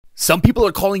Some people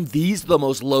are calling these the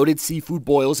most loaded seafood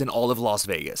boils in all of Las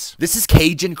Vegas. This is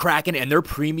Cajun Kraken, and their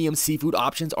premium seafood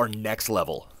options are next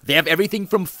level. They have everything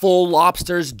from full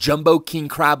lobsters, jumbo king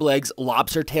crab legs,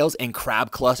 lobster tails, and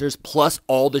crab clusters, plus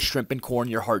all the shrimp and corn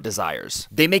your heart desires.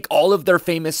 They make all of their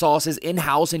famous sauces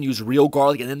in-house and use real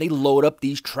garlic, and then they load up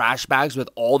these trash bags with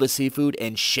all the seafood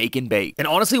and shake and bake. And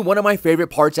honestly, one of my favorite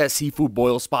parts at seafood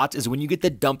boil spots is when you get to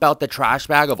dump out the trash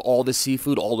bag of all the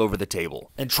seafood all over the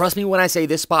table. And trust me when I say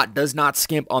this spot does not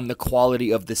skimp on the quality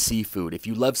of the seafood. If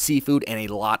you love seafood and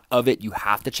a lot of it, you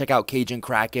have to check out Cajun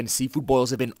Kraken. Seafood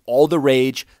boils have been all the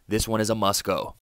rage. This one is a must go.